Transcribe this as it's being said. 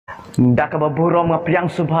Dak baburom ngapriang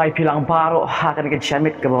subhai pilang baro hakan ke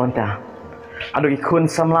jamit ke bonta. Ado ikun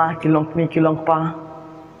samla kilong mi kilong pa.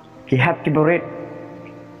 Ki hap ki berit.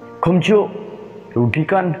 Kumju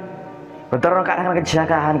rudikan betorong kat akan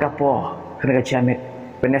kejagahan kapo kena ke jamit.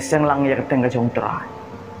 Beneseng lang ya keteng ke Jong Trai.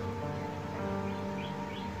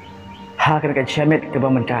 Hakan ke jamit ke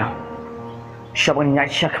bonta. Syabang nyak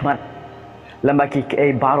khmat. Lembaki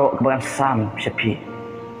ke baro ke bagan SALM sepi.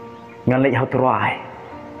 Ngalai U Trai.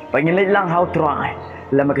 Bagi lang U Trai,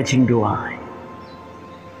 lama ke jingduna.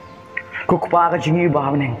 Kukpa ke jingi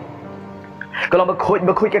bahang. Kalau berkhut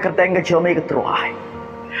ke kerteng ke jome ke Trai.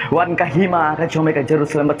 Wan ke hima ke jome ke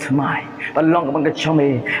Jerusalem bersemai. Balong ke bang ke jome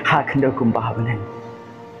hak hendak kumbah bahang.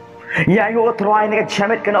 Ya U Trai ni ke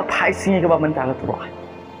jamet kena paisi ke bahang mentah ke Trai.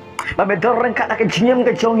 Bagi dorang kat ke jingim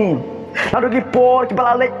ke jongi. Lalu ki por ki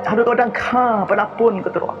balalek, lalu kau dangka penapun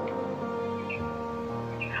ke Trai.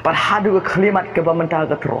 Bahhduh kelimat ke bamenta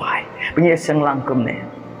ke Trai. Pengeseng langkum ni.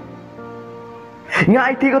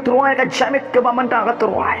 Ngai ti ke Trai ke jamit ke bamenta ke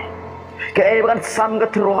Trai. Ke bagan SALM ke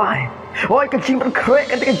Trai. Oi ke jing berkrek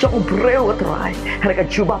ke Jong breu ke Trai. Hari ke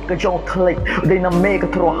jubab ke Jong klet. Udah nama ke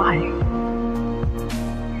Trai.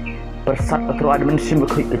 Bersat ke Trai dengan sim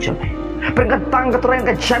berkrek ke jamit. Perangkat tang ke Trai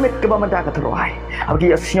ke jamit ke bamenta ke Trai.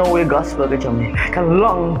 Abdi Sngew gospel ke jamit.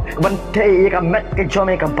 Kalong bantai ke met ke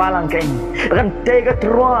jamit ke balang Kane. Bantai ke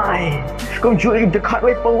Trai. Kung jui dkhot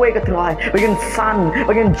kawei ke Trai. Bagian san,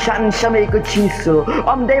 bagian jan samai ke Jisu.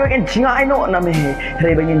 Om day bagian jingai no nami.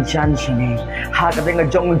 Hari bagian jan samai. Hak dengan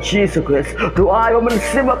Jong Jisu Kris. Doa yo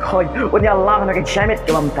mensimak koi. Unya lang nak ke jamit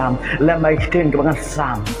ke bamtam. Lemai kiten ke bagan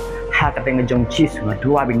SALM. Hak dengan Jong Jisu.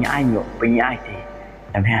 Doa bagian ayo, bagian ibaieid.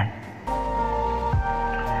 Amen.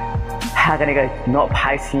 Hakan ni nak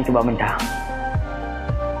paisi ke bamenta.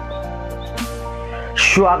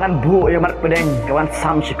 Syuakan bu yang mat pedeng kawan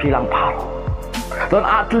SALM sepi lampau. Dan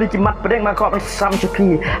atli ki mat pedeng maka SALM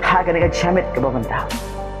sepi hakan ni jamit ke bamenta.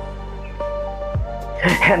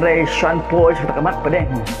 Hynrei shan poi seperti mat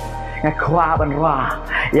pedeng ngakwa banwa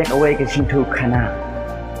ya kawei ke jingiathuhkhana.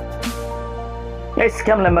 Ngai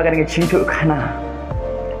skam lembaga ke jingiathuhkhana.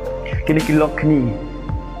 Kini kilok ni.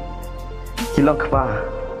 Kilok apa?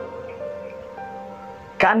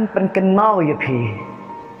 Kan penkenal ya pi.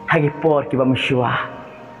 Hagi por ki bamsyua.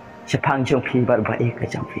 Sepang jong pi baru ba-ieit ke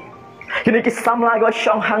jong pi. Kini ki SALM lagi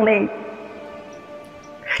Shong hang ni.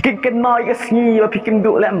 Kin kenal ke sngi ba pi kim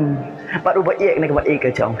du lem. Baru ba-ieit ni ke ba-ieit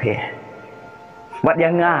ke jong pi. Wat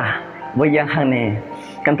yang ngah, ba yang hang ni.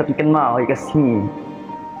 Kan tapi kenal ke sngi.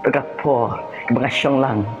 Dekat por ke bang Shong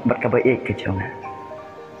lang bat ke ba-ieit ke jong.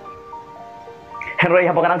 Hynrei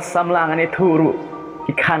habangan SALM lang ani turu.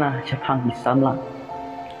 Ikana sepang di SALM lang.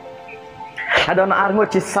 Ada nak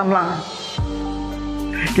arngut ci SALM lah.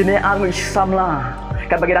 Kini arngut ci SALM lah.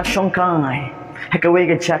 Kat bagi dah Shong kai. Kawei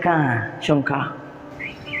ke jaka Shong ka.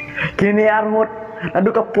 Kini arngut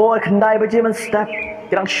adu ka poi kendai baje man step.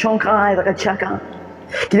 Kirang Shong kai tak jaka.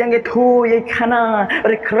 Kini ang thew ye khana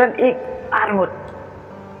rekren ik arngut.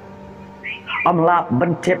 Amlap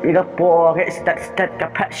bencep ika po ke stat ka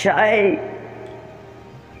pat syai.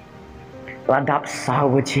 Ladap saw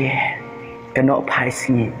baje. Kena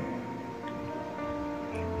paisi.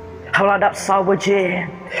 Kalau ada sahaja je,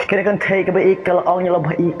 kena kan thay ke ba-ieit kalau orang yang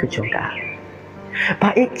ba-ieit ke Jongka.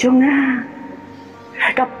 Ba-ieit Jonga.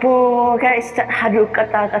 Kapo guys tak hadu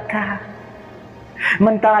kata-kata.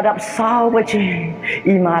 Mentah ada sahaja je.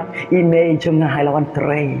 Imat ime Jonga hai lawan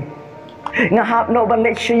Trai. Ngahap no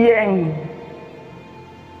balik syeng.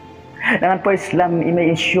 Dengan po Islam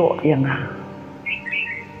ime insyuk yang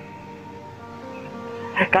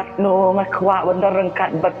kat no ngakwa benda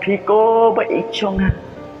rengkat bat piko ba-ieit Jonga.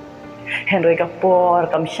 Hynrei kapor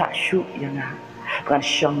kam syasyu yang bukan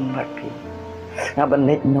Shong berpi.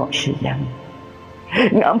 Ngabenet no siang.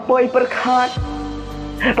 Ngampoi perkat.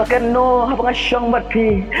 Pakai no bukan Shong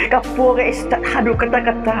berpi. Kapor ke istat hadu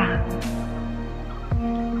kata-kata.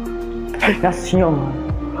 Sngew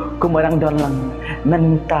kumarang dalang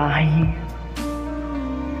mentai.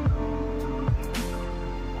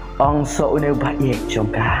 Ong so une ba-ieit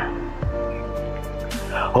Jongka.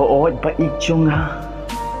 Hoot ba-ieit Jonga.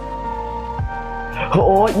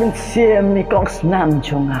 Hoot min siem ni kong snem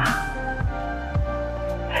Jonga.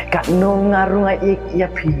 Kat no ngarung ik ya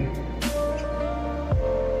pi.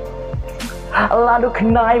 Lalu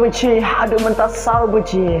kenai baje hadu mentah sal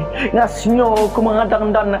baje. Sngew ku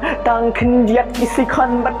mengadang dan tang kendiat isi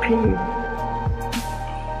kan bat pi.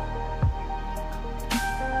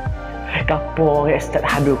 Kapo estat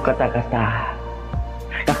hadu kata-kata.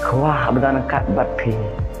 Kakwa bedan kat bat pi.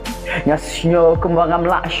 Sngew kembangam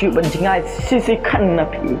laksyu benjingai sisikan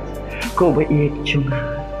napi. Ko ba-ieit Jonga.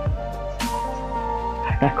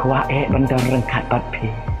 kawei bandar rengkat batpi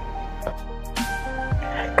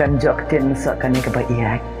kan jok tin sa kan ke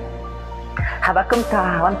ba-ieit haba kum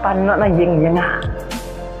ta wan pan no na ying yanga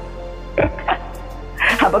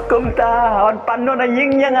haba kum ta wan pan no na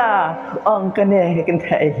ying yanga ong kan ne kan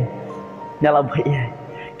thai nyala ba-ieit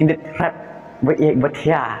kin dit rat ba-ieit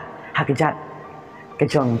bathia hakjat ke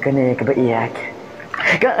jong kan ne ke ba-ieit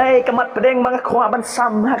cái ấy cái mặt bên bằng khoa ban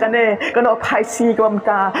sam ha cái này cái nó phải si cái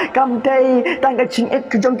ta cầm đây tăng cái chính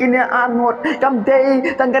cái trong kia ăn ngọt cầm đây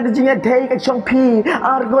tăng cái chính đây cái trong pi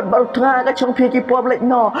ăn ngọt bảo thà cái trong pi cái pop lại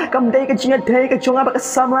nó cầm đây cái chính đây cái trong cái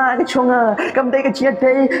sam la cái trong cầm đây cái chính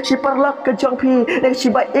đây si parlok cái trong pi cái si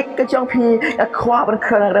ba-ieit cái trong pi cái khoa ban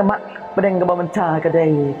khơi cái mặt bên cái bằng ta cái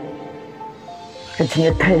đây cái chính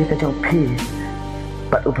đây cái trong pi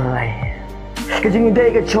bắt u Blei cái gì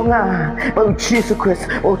đây cái Jong bằng Jisu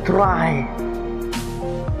U Trai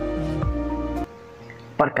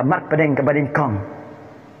pada khmat pedeng ke bading kong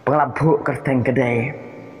pengelabuk kerteng kedai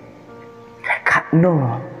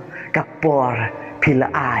katno kapor pila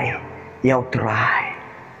ai U Trai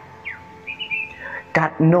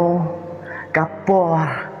katno kapor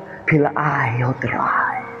pila ai U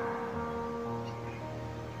Trai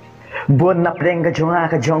buon na pedeng ke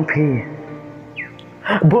Jong pi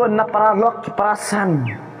buon na para lok ki perasan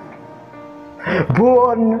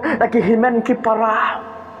buon na ki himen ki para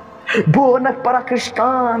buon na para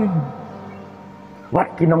Kristen wat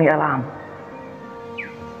ki nong alam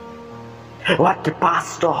wat ki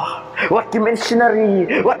pastor wat ki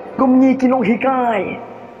missionary wat kumni ki nong hikai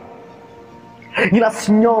nila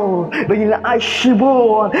Sngew nila ai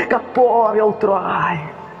shibon kapor U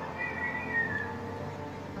Trai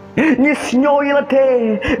ni Sngew ila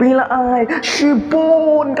te bila ai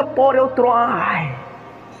shibun kapor U Trai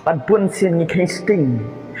pan pun sin ni Kane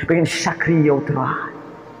pengen sakri U Trai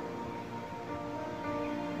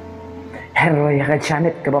Hynrei ka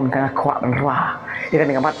janet ke bam tengah kuat menra ya kan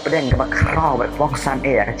ngamat pedeng ke bakrau bat fongsan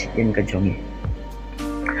ya ka cikin ke jongi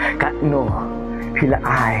katno bila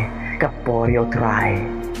ai kapor U Trai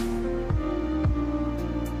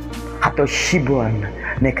atau shibun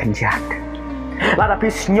ne kanjat lah tapi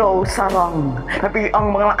Sngew sarong tapi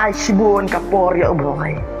ong mengalai shibun kapor ya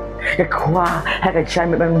Blei ya kwa haka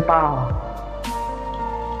janet ben pau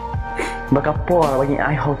bakapor bagi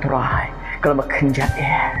ai U Trai kalau makanjat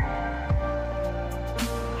ya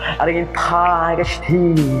ada ingin pai ke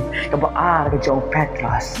sthi ke ba ke Jong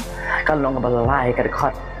PETROS kalau ke Blei ke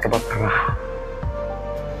dkhot ke ba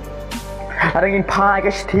ada ingin pai ke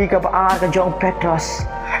sthi ke ba ke Jong PETROS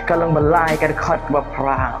kalau Blei ke dkhot ke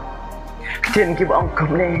ba Kene ki bang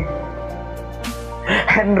kum ni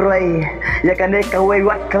Hynrei ya kan dia kawei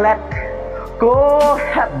wat klet ko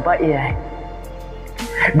ba-ieit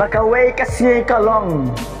ba kawei khasi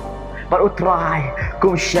kalong ba U Trai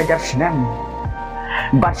kum hajar snem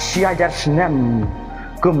ba hajar snem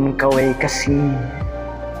kum kawei khasi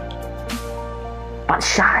pat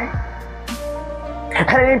sai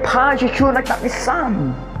hari pa Jisu nak tak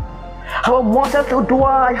bisam hawa masa tu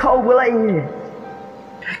dua hawa Blei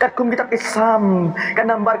kat kum kita pisam kan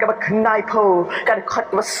nambar ka bakhnai pho kan khot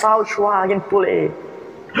wa sau chwa yen pule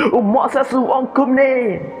mo sa su ong kum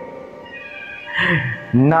ne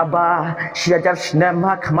naba hajar snem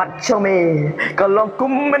khmat chome kalong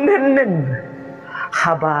kum men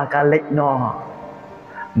haba ka lek no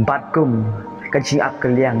bat kum ka ji ak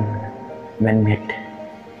liang men mit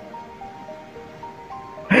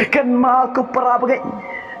kan ma ko pra bagai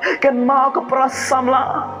kan ma ko pra samla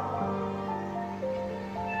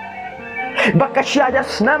Baka hajar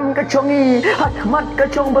snem ke chongi khmat ke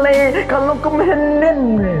chong Blei kalau kum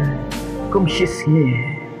henin kum shisha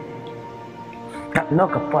katno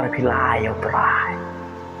kapor pila U Trai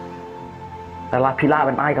tala pila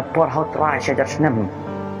ban ai kapor U Trai hajar snem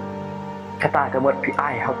kata ke buat pi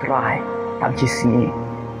ai U Trai tam Jisu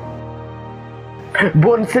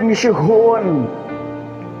bon sen mi shon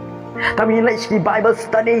kami lai ski Bible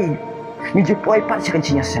study mi jupoi pat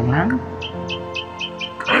sekencinya senang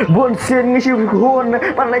buồn xin người chịu hôn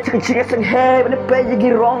bạn lại chẳng chỉ nghe sang he bên đây gì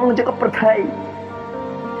rong cho các bậc thầy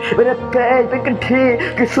bên đây bên cái thi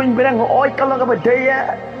cái swing bên đang ngồi kalau cái bên đây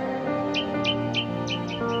á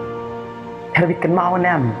hari kan mau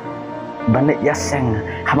nam banyak yaseng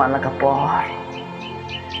hamala kapor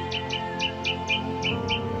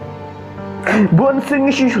buồn xin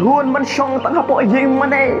người chịu hôn man Shong tang hapo yeng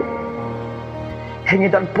mana hanya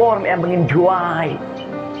dan por em bengin juai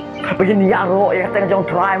begini yaro ya kata Jong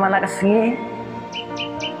Trai mana kasih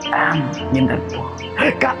nhìn thật po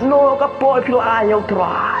cắt nô các bôi pila U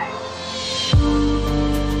Trai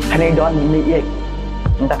anh ấy đón mình vậy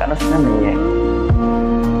người ta cắt nó snem vậy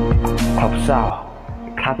khóc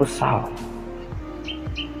sao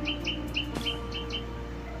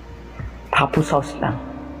Pusau snem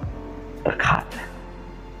berkat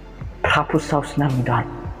Pusau snem dan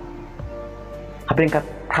habis kat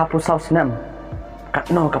Pusau snem kat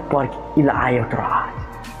no kapor ila ayo trai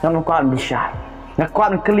nang kuan bisa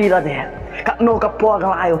ngkuan keli la de kat no kapor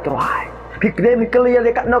ila ayo trai pikre keli le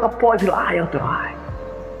kat no kapor ila ayo trai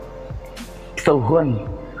so hun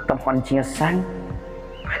tam kon jinga sang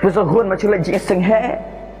so hun ma chula jinga sang he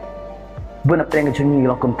buna preng jungi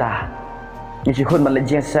lo kumta ni hun ma le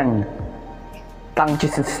jinga sang tang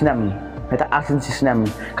Jisu snem kata asin snem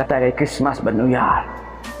kata hari Christmas dan New Year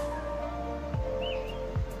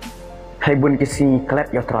hai bun kisi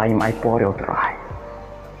klet yo trai mai por yo trai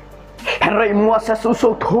Hynrei mua sa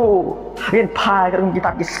susu thu rin pai kan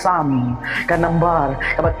kitab kisam kan nambar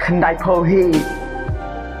kan kendai pohi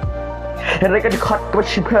Hynrei kan dkhot kan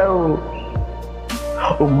shipel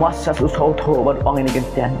mua sa susu thu ban ong ini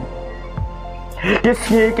gentian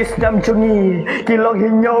kisni kisnam jungi kilong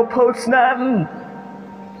hinyo po snem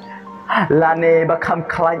lane bakam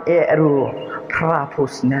klain eru pra po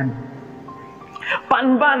snem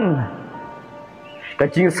pan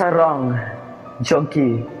kajing sarong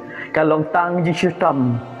jongki kalong tang Jisu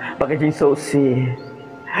tam pakai jing sosi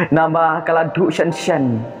nama kaladu shan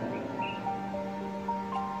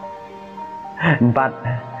bat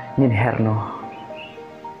nin herno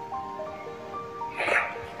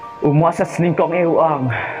umuasa seningkong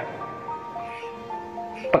uang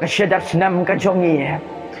pakai syadar senam kajongi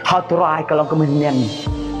haturai kalong kemenyan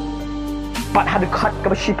pat hadkhat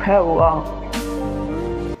ke shipel uang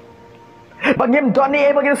bagim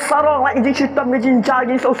doni bagim sarong like jing hitam jing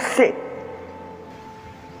jagi so sick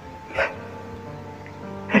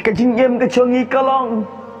ke jing yem ke chongi kalong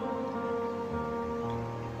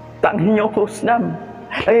tang hinyo posnam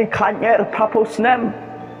lagi khanyer praposnam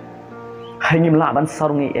hangim la ban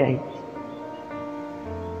sarong ai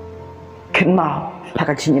ken mau la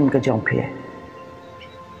ka jing yem ke jong phe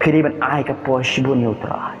phiri ban ai ka po shibun U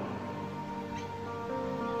Trai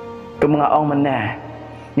tu mengaong mana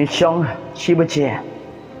ni Shong chi bache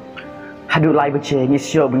hadu lai bache ni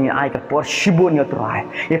sio bunyi ai ka por shibun U Trai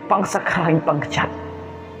ni pangsa khang pangchat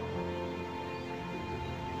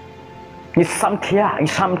ni samthia ni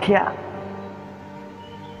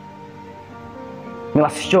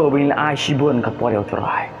sio bunyi ai shibun ka por U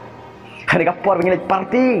Trai hari ka por bunyi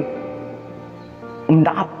party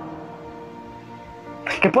ndap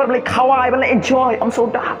ka por Blei kawei ban enjoy am so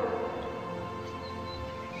dap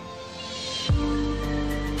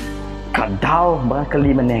kadau bang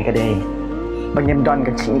kali mana kadai bangem don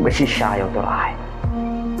kecil shisha U Trai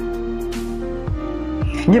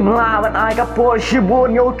nyimla ban ai ka po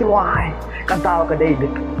shibun U Trai kadau kadai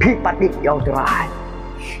pi patik U Trai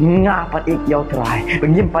nga patik U Trai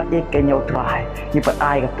bangem patik ke U Trai ni pat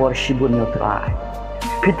ai ka po shibun U Trai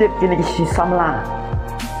pitip kini kisi samla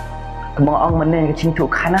kemang ong mana ke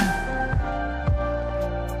jingiathuhkhana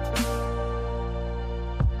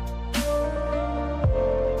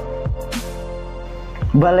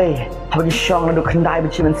Blei habis Shong nadu kendai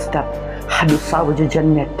bercimen step hadu sawo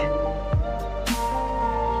jajan net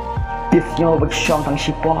Sngew bagi Shong tang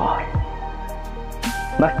sipor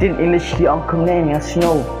Martin English di ong neng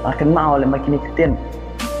Sngew akan mau le makin ikutin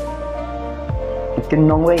ikin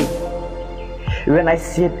nongwei when I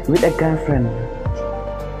sit with a girlfriend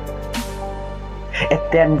a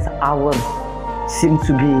 10 hours seems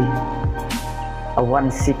to be a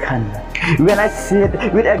 1 second when I sit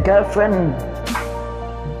with a girlfriend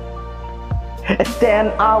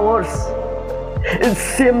 10 hours it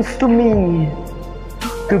seems to me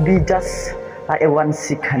to be just like a 1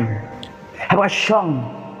 second haba Shong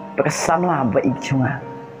baka samla ba-ieit chunga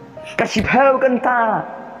kasi pheu kan ta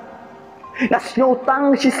na Sngew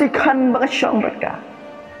tang sisikan baka Shong baka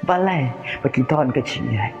balai baki don ke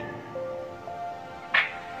chingai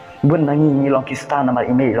bun nangi long kistan namar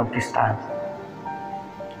email long kistan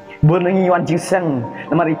bun nangi wan jingseng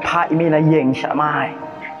namar pa email na yeng shamai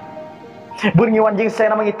bun ngi wan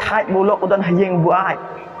jingseng namar thai mulok udan hayeng buai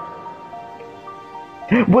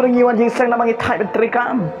bun ngi wan jingseng namar thai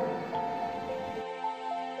betrikam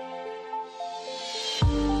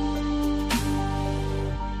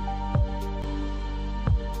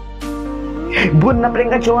bun na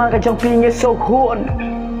preng ka jong pinge so hun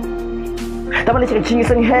taman ni cing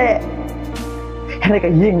seng he Hynrei ka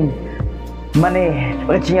ying mane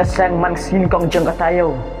ba jinga sang man sin kong jong ka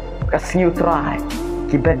tayo ka U Trai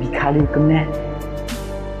ki ba di kali kumne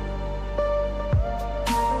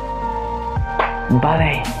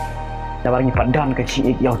balai na barang pydon ka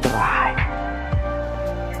cing U Trai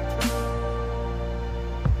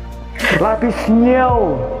lapis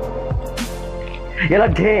Sngew yala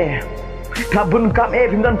de Tabun kam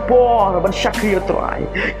phim dan por ban syakri U Trai.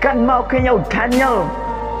 Kan mau ke nhau Daniel.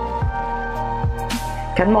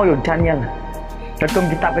 Kan mau yo Daniel. Ketum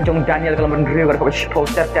kita ke Jong Daniel kalau menriu kalau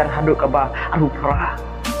poster ter haduk ke ba aru pra.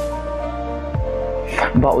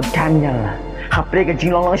 Ba Daniel. Hapre ke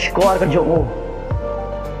jinglong skor ke Jong.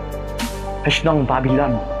 Snong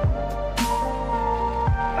Babylon.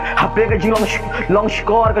 Hapre ke jinglong long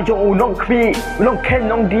skor ke Jong nong kpi, nong Kane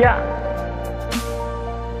nong dia.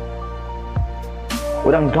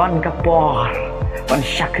 Udang don kapor ban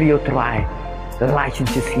syakri U Trai lai chin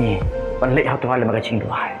sisngi ban lek hau Trai le maga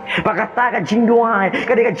jingduai pakata ka jingduai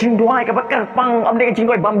ka de ka jingduai ka bakar pang am de ka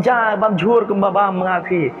jingduai bamja bam jhur ke bam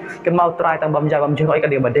mengapi ke mau Trai tang bamja bam jhur ka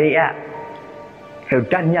de badai ya heu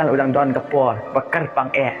Daniel udang don kapor bakar pang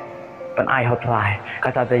ban ai hau Trai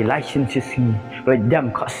kata de lai chin sisngi le dam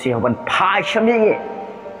khasi ban pai chami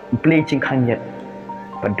Blei jing khanyet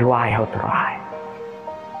ban duai hau Trai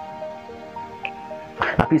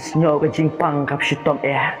tapi Sngew ke jingpang kap shitom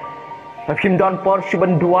phim don por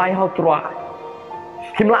chuban duai hau Trai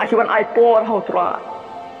phim la chuban ai por hau Trai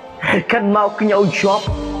kan mau ke nhau job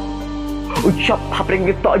hapring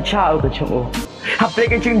ke to chao ke chong hapring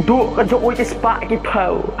ke jing du ke chong ui ke spa ke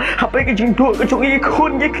phau hapring ke jing du ke chong i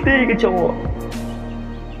khun ke kdi ke chong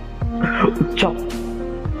job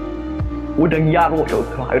udang yaro U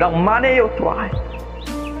Trai udang mane U Trai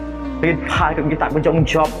เป็นพายกับกีตาร์เป็นจง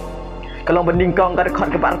job kalau meningkong kada khot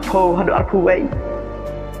ke barpo hadu arpuwei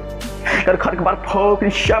kada khot ke barpo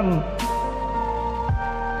pin syam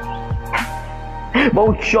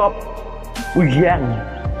bau job uyang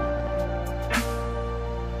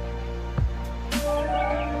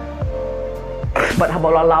bat haba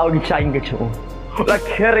lalau di chain ke chung la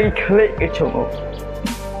keri klet ke chung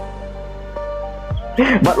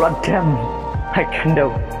bat la dam hai kando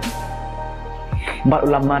bat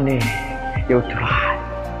la mane U Trai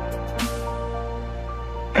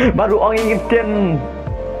baru orang ingin ten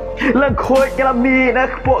lang khoi kala mi na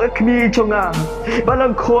po kmi chonga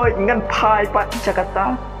balang khoi ngan phai pat Jakarta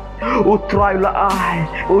U Trai la ai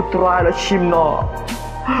U Trai la chimno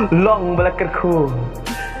long balakar khu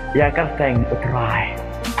ya karteng U Trai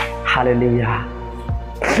haleluya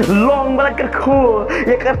long balakar khu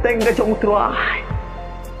ya karteng ka chong Trai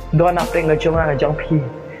don apeng ka chonga ka jong phi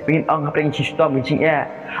bin ong apeng chistom jing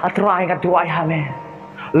Trai ka Trai ha me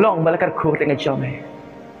long balakar khu teng ka chong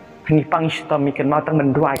ni pang stom mi kan mau tang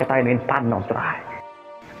menduai ka tai nen pan nong Trai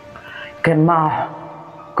kan mau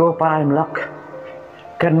ko para mlok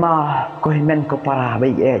kan mau ko men ko para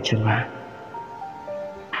ba-ieit chunga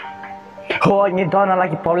ho ni don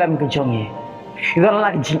lagi problem ke Jong ni don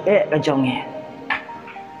lagi jing ke Jong ni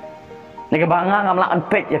ni ka banga ngam la an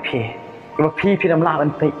pet ya phi ka phi nam la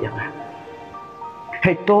an pet ya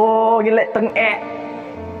hei to ni le tang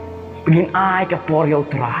pengin ai ka por U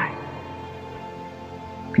Trai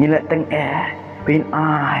Bila teng pin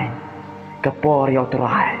ai kapor U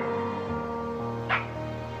Trai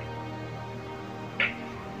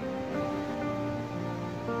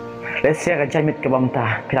Lesia ka jamit ke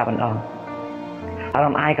bamta pirapan ong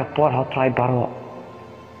alam ai kapor U Trai baro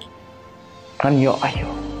kan yo ayo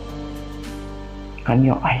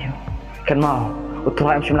kan mau U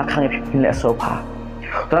Trai am simla khang pin le sofa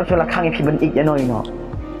Trai simla khang pin ban ik ya noi no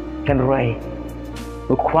kan Hynrei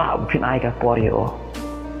u kwa pin ai kapor yo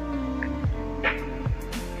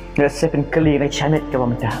Nggak pen kali na chanet ke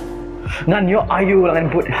bamta ngan yo ayu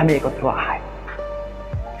langan but hame ko Trai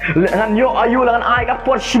ngan yo ayu langan ai ka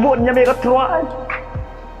pot sibun nya me ko Trai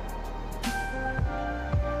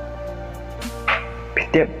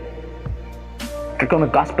pitep ke ko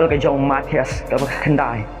gospel ke Jong Matias ke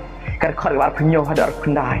kendai kan khot war phnyo hadar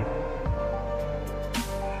kendai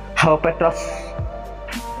hau PETROS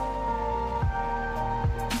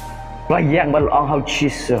yang bal ong hau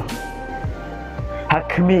Jisu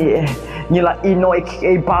hakmi nila inoi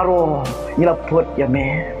ke baro nila put ya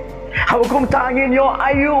me hau kum tangin yo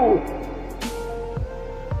ayu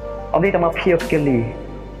abi tama phiu keli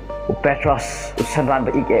u PETROS u sanran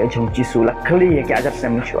ba ike Jong Jisu la keli ke ajar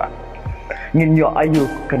snem chua ngin yo ayu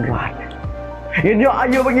kan rat ngin yo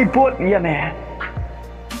ayu bagi put ya me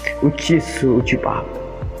u Jisu ujipa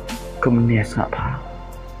kumne sapa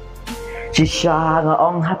shisha nga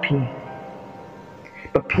ong happy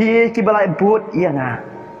Papi ki balai but ia na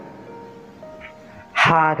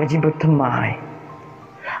ha ka jim bertemai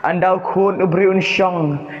andau kun ubriun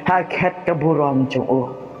Shong ha ket ka burom jong o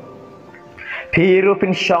piru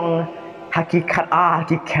pin Shong hakikat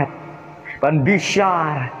ki ket ban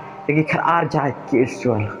bishar hakikat jai ki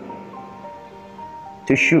Israel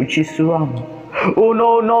to shoot Jisuam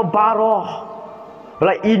no baro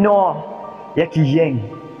balai ino yaki yeng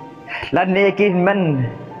la nekin men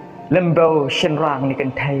lembau shenrang ni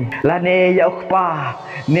kan thai lane ya ukpa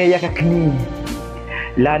ne ya kakni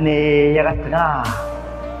lane ya katna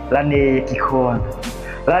lane ki khon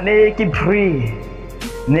lane ki pri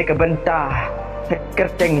ne ka benta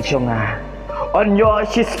kerteng jonga onyo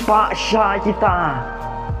shispa sha kita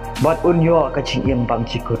bat unyo ka chim bang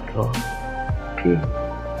chikut ro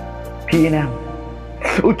pi nam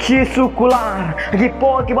uchi sukular gi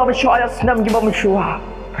por ki ba shoya snem gi ba shua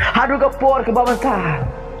hadu ka por ki ba ta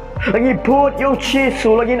lagi put yo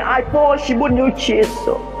Jisu lagi ai po sibun yo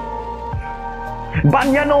Jisu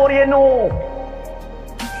banyano rieno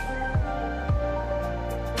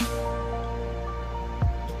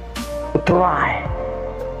U Trai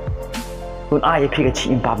un ai pi ka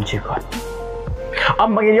chim bam chikot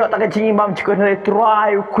am bang yo ta ka chim bam chikot ne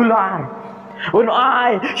Trai ukular un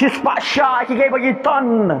ai shispa sha ki ge bagi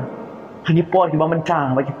ton lagi por ki ba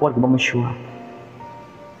mentang bagi por ki ba shua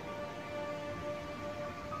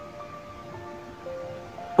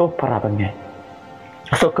para bangai.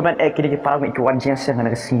 So kemen kini para bangai kawan jeng sen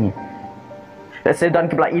nak sini. Saya dan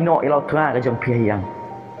kibla ino ilau tengah ke jong piang.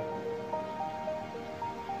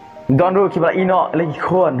 Dan ru kibla ino lagi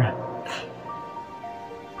khon.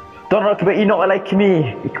 Dan ru kibla ino lagi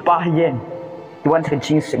kini ikpah yen. Tuan sen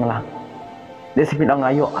jing sen lang. Dia sepin ang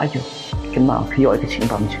ayo. Kenal pio ke jing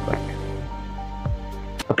bam jikot.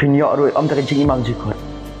 Pinyo ru om tak jing imam jikot.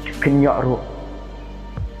 Pinyo ru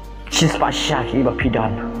shispa ki ba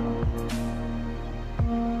pydon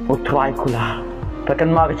U Trai kula pakan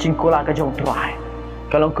ma ka ching kula ka Jong Trai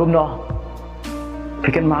kalau kum no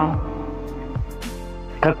pakan mau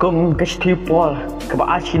ka kum ka sti pol ka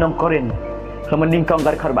ba achi nong korin ka mending kong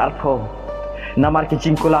gar khar ba alpho namar ki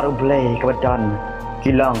ching kula ru Blei ka ba don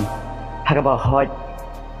kilong ha ka ba hoj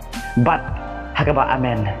bat ha ka ba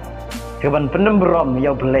amen ka ban penem brom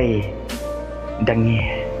ya Blei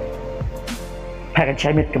dangi Pakai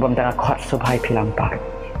cemit ke bawah tengah khot supaya pilang pak.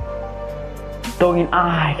 Tongin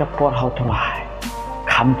ai ke por hau Trai,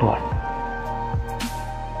 kampun.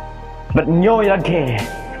 Bet nyoy la dia,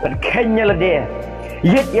 bet Kane la dia,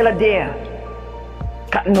 yet la dia.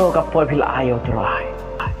 Kat no ke por pila ayo Trai.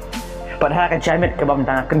 Padahal ke cemit ke bawah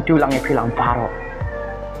tengah kentu langnya pilang paro.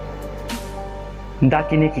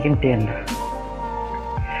 Dak ini kikenten.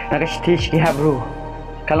 Nak stitch ki habru.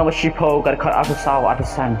 Kalau mashipo ke khot aku saw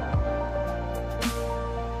atusan.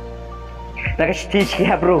 Nak stitch ki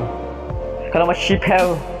habru kalau masih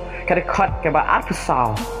pel kada khot ke ba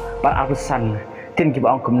arpusau ba arpusan tin ki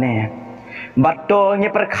ba ongkum ne bato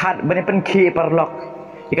nya perkhat bane pen ki perlok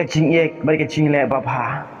ika jingiek ba ka jingle ba pha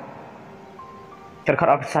kada khot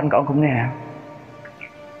arpusan ka ongkum ne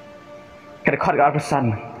kada khot ka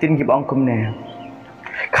arpusan tin ki ba ongkum ne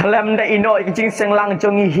khalam da ino ki jing seng lang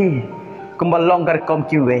jongi hi kumbalong kar kom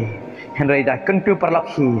kawei Hynrei da kentu perlok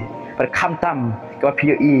hi berkham tam ke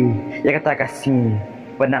PETROS ya kata khasi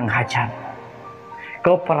benang hajar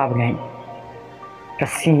kau para bangai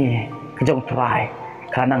khasi ke Jong Trai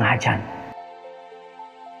karena hajar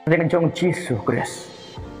dengan Jong Jisu Chris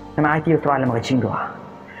nama itu Trai lama jingduna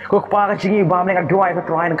kau para jingi bam dengan dua ke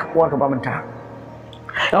Trai ke por ke bam mentah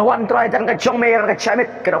wan Trai dan ke Jong mer ke chamit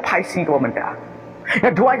ke paisi ke bam mentah ya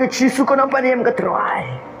dua ke Jisu ke nampak ni ke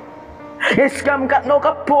Trai Eskam kat no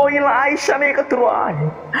kapoi lai shame ka Trai.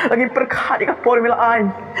 Lagi perkhat ka por milai.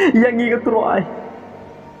 Yang ni ka Trai.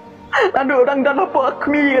 Adu orang dan apa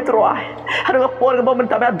kmi ka Trai. Adu ka por ka bom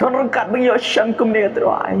ta ba don rangkat bang yo shangkum ni ka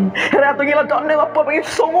Trai. Ra tu ngila don ne apa bang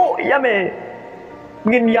songo ya me.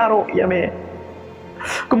 Ngin yaro ya me.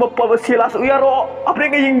 Kuma pa basilas yaro apa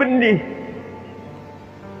nging bendi.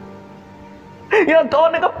 Ya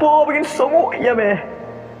don ne ka por bang songo ya me.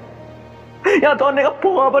 Ya tuan ni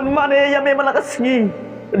kapur ban mana ya me malak sngi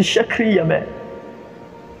di syakri ya me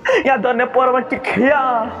ya tuan ni por ban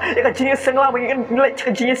kikya ya ka jingi senglang bagi nilai ka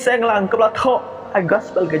jingi senglang ke blatho ai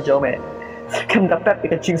gospel ke jome kem dapat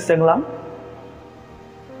ka jingi senglang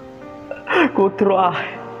ku Trai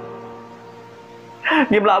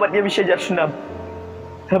ni melabat dia bisa jar senam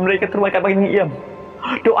Hynrei ke Trai ka bagi iam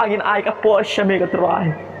do angin ai ka por syame ke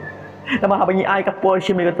Trai nama bagi ai ka por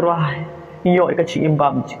syame ke Trai yo ka jingi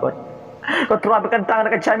bam cikot kau Trai berkentang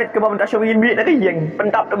nak cemit ke bawah tak syawin bit nak yang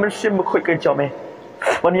pendap dan mesim berkut ke jome.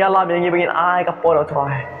 Wani alam yang ingin ai ke por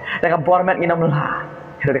Trai. Nak bormat inam lah.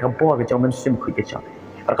 Kita nak bor ke jome mesim berkut ke jome.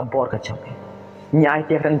 Nak bor ke jome. Nyai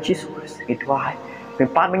tiap dan Jisu itu ai.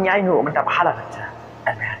 Mempan menyai nu mentap halal saja.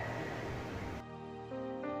 Amen.